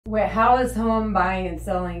Wait, how has home buying and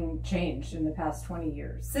selling changed in the past 20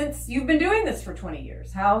 years? Since you've been doing this for 20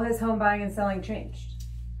 years, how has home buying and selling changed?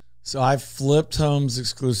 So I flipped homes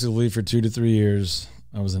exclusively for 2 to 3 years.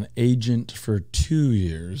 I was an agent for 2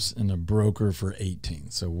 years and a broker for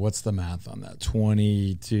 18. So what's the math on that?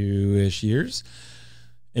 22-ish years.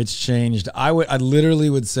 It's changed. I literally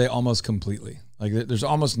would say almost completely. Like there's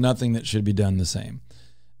almost nothing that should be done the same.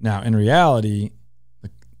 Now, in reality,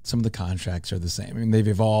 some of the contracts are the same. I mean, they've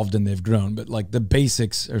evolved and they've grown, but like the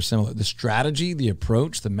basics are similar. The strategy, the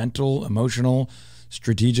approach, the mental, emotional,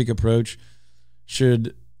 strategic approach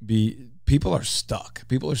should be, people are stuck.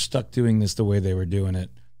 People are stuck doing this the way they were doing it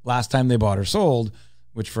last time they bought or sold,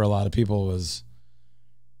 which for a lot of people was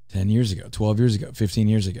 10 years ago, 12 years ago, 15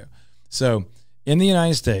 years ago. So in the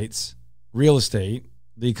United States, real estate,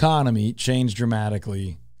 the economy changed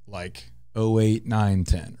dramatically like 08, 9,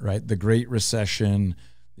 10, right? The Great Recession,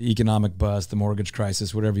 the economic bust, the mortgage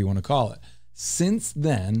crisis, whatever you want to call it. Since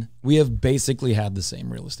then, we have basically had the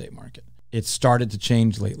same real estate market. It started to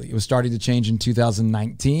change lately. It was starting to change in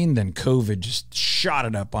 2019. Then COVID just shot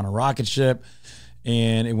it up on a rocket ship,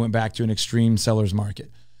 and it went back to an extreme seller's market.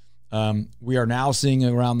 We are now seeing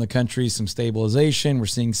around the country some stabilization. We're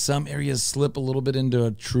seeing some areas slip a little bit into a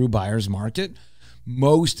true buyer's market.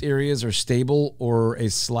 Most areas are stable or a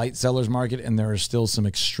slight seller's market, and there are still some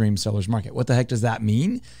extreme seller's market. What the heck does that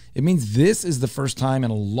mean? It means this is the first time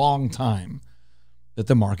in a long time that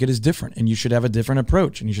the market is different, and you should have a different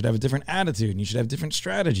approach, and you should have a different attitude, and you should have a different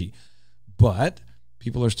strategy. But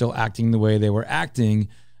people are still acting the way they were acting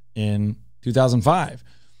in 2005.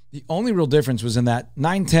 The only real difference was in that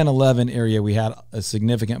 9, 10, 11 area, we had a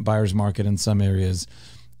significant buyer's market in some areas,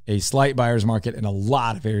 a slight buyer's market in a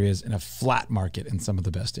lot of areas, and a flat market in some of the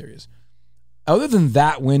best areas. Other than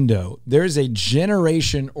that window, there's a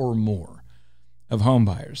generation or more of home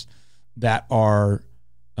buyers that are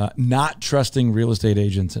not trusting real estate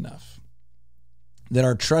agents enough, that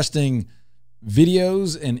are trusting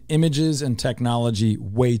videos and images and technology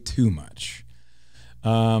way too much.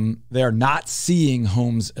 They are not seeing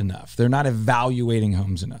homes enough. They're not evaluating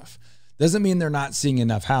homes enough. Doesn't mean they're not seeing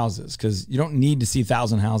enough houses, because you don't need to see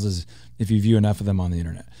 1,000 houses if you view enough of them on the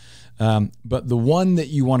internet. But the one that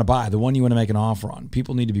you want to buy, the one you want to make an offer on,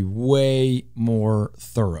 people need to be way more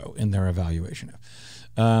thorough in their evaluation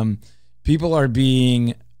of. People are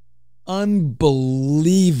being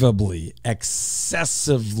unbelievably,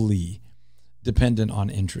 excessively dependent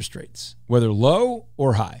on interest rates, whether low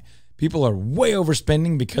or high. People are way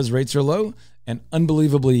overspending because rates are low, and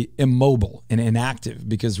unbelievably immobile and inactive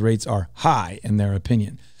because rates are high in their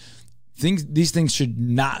opinion. These things should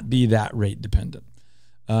not be that rate dependent.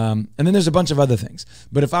 And then there's a bunch of other things.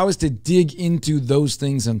 But if I was to dig into those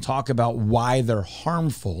things and talk about why they're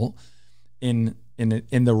harmful in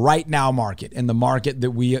the right now market, in the market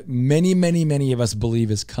that many of us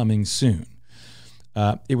believe is coming soon,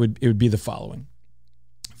 it would be the following.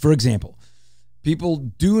 For example, people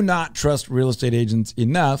do not trust real estate agents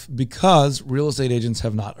enough because real estate agents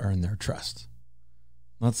have not earned their trust.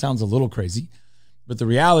 That sounds a little crazy, but the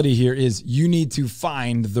reality here is you need to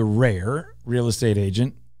find the rare real estate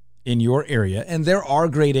agent in your area, and there are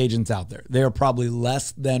great agents out there. They are probably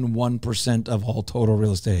less than 1% of all total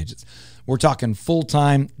real estate agents. We're talking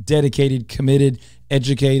full-time, dedicated, committed,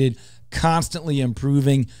 educated, constantly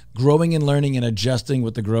improving, growing and learning and adjusting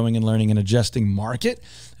with the growing and learning and adjusting market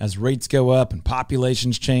as rates go up and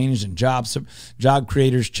populations change and job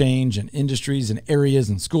creators change and industries and areas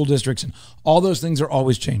and school districts, and all those things are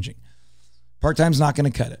always changing. Part-time's not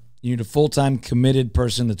going to cut it. You need a full-time committed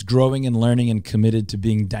person that's growing and learning and committed to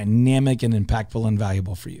being dynamic and impactful and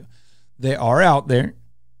valuable for you. They are out there.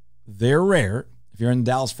 They're rare. If you're in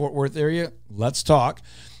the Dallas-Fort Worth area, let's talk.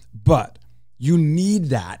 But you need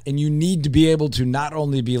that, and you need to be able to not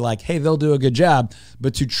only be like, hey, they'll do a good job,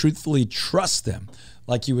 but to truthfully trust them.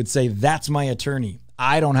 Like you would say, that's my attorney.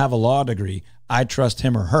 I don't have a law degree. I trust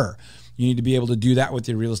him or her. You need to be able to do that with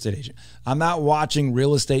your real estate agent. I'm not watching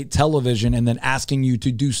real estate television and then asking you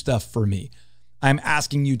to do stuff for me. I'm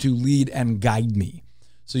asking you to lead and guide me.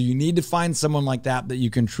 So you need to find someone like that that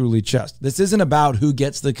you can truly trust. This isn't about who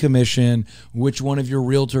gets the commission, which one of your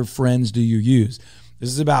realtor friends do you use. This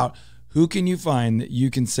is about who can you find that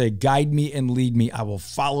you can say, guide me and lead me. I will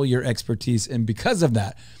follow your expertise. And because of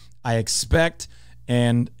that, I expect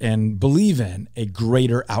and believe in a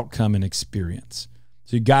greater outcome and experience.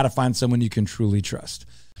 So you got to find someone you can truly trust.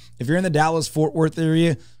 If you're in the Dallas-Fort Worth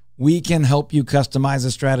area, we can help you customize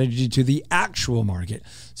a strategy to the actual market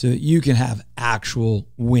so that you can have actual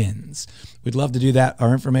wins. We'd love to do that.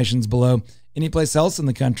 Our information's below. Anyplace else in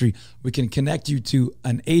the country, we can connect you to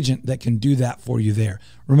an agent that can do that for you there.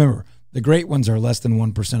 Remember, The great ones are less than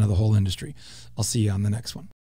 1% of the whole industry. I'll see you on the next one.